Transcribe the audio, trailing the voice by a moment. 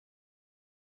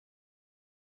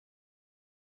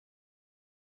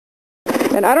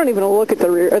And I don't even look at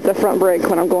the front brake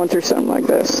when I'm going through something like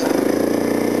this.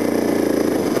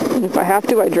 And if I have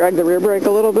to, I drag the rear brake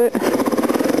a little bit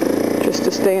just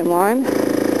to stay in line.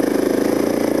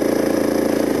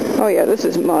 Oh yeah, this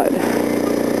is mud.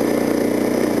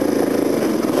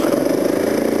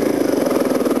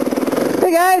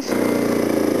 Hey guys!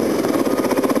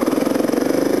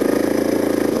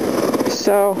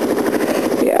 So,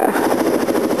 yeah.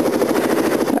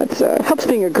 That's, helps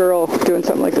being a girl doing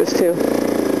something like this too.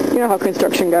 You know how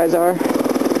construction guys are.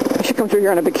 I should come through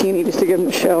here on a bikini just to give them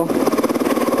a show.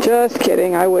 Just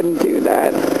kidding, I wouldn't do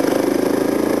that.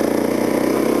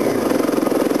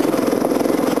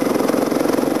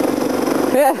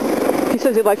 Yeah, he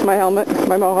says he likes my helmet,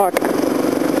 my mohawk.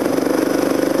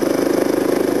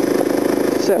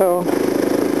 So,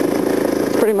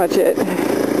 that's pretty much it.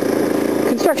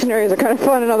 Construction areas are kind of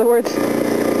fun, in other words.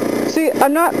 See,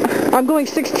 I'm going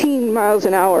 16 miles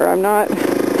an hour. I'm not,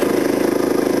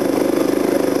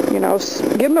 you know,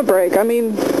 give them a break. I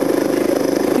mean,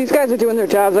 these guys are doing their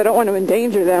jobs. I don't want to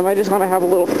endanger them. I just want to have a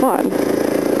little fun.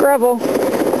 Gravel.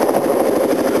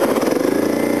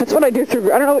 That's what I do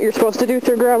through, I don't know what you're supposed to do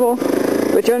through gravel,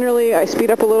 but generally I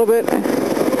speed up a little bit,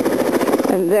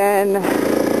 and then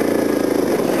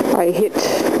I hit,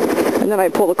 and then I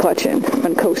pull the clutch in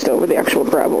and coast over the actual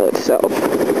gravel itself.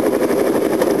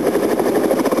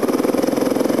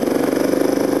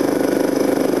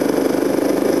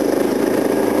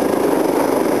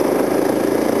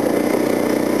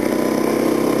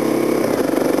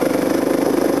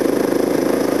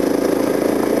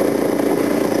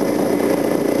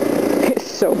 It's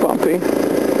so bumpy.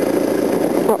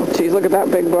 Oh, geez, look at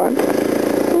that big bump.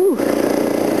 Ooh.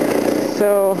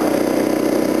 So,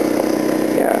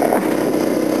 yeah.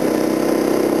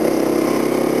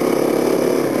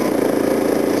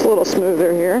 It's a little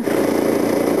smoother here.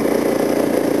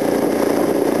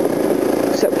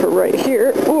 Except for right here.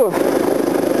 Ooh.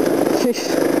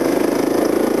 Jeez.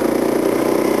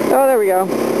 Oh, there we go.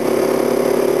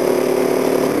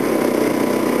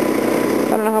 I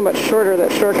don't know how much shorter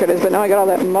that shortcut is, but now I got all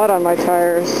that mud on my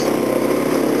tires.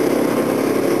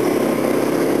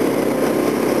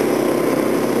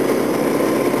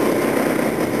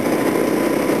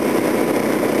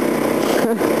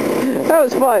 That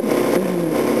was fun.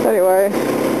 Anyway.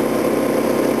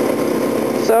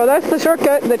 So that's the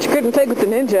shortcut that you couldn't take with the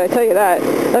Ninja, I tell you that.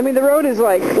 I mean, the road is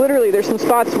like, literally, there's some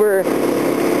spots where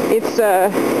it's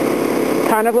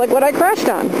kind of like what I crashed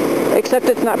on, except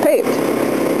it's not paved.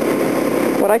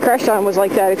 What I crashed on was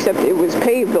like that, except it was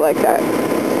paved like that.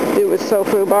 It was so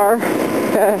foobar.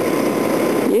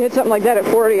 You hit something like that at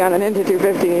 40 on a Ninja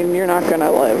 250 and you're not going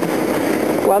to live.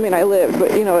 Well, I mean, I lived,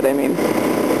 but you know what I mean.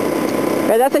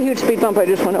 Yeah, that's a huge speed bump I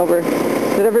just went over.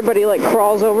 That everybody like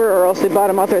crawls over, or else they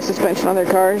bottom out their suspension on their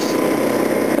cars.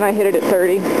 And I hit it at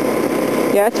 30.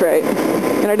 Yeah, that's right.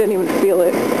 And I didn't even feel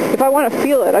it. If I want to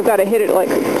feel it, I've got to hit it like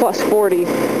plus 40.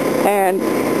 And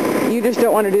you just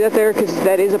don't want to do that there because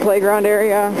that is a playground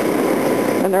area.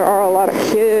 And there are a lot of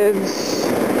kids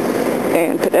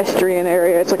and pedestrian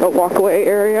area. It's like a walkway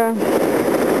area.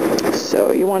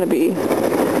 So you want to be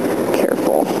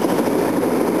careful.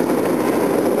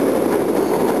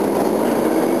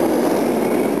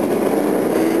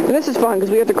 And this is fun because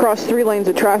we have to cross 3 lanes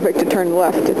of traffic to turn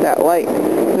left at that light.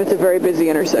 And it's a very busy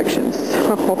intersection.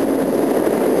 So,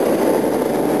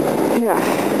 yeah.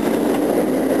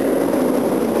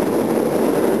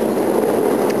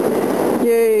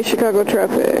 Yay, Chicago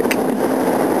traffic.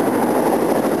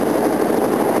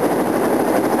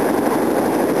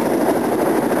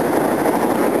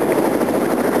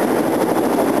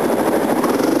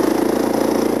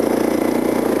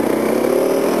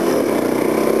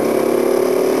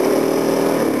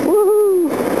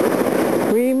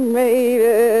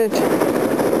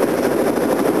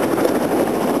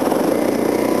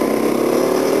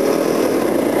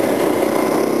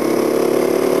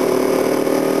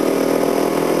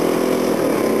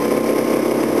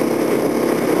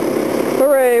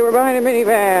 We're behind a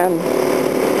minivan.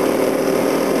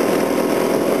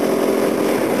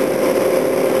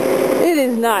 It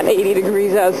is not 80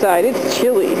 degrees outside. It's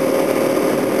chilly.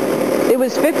 It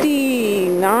was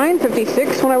 59,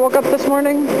 56 when I woke up this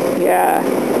morning. Yeah.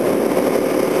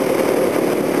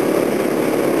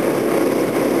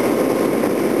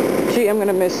 Gee, I'm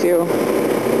gonna miss you.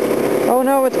 Oh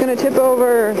no, it's gonna tip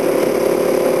over.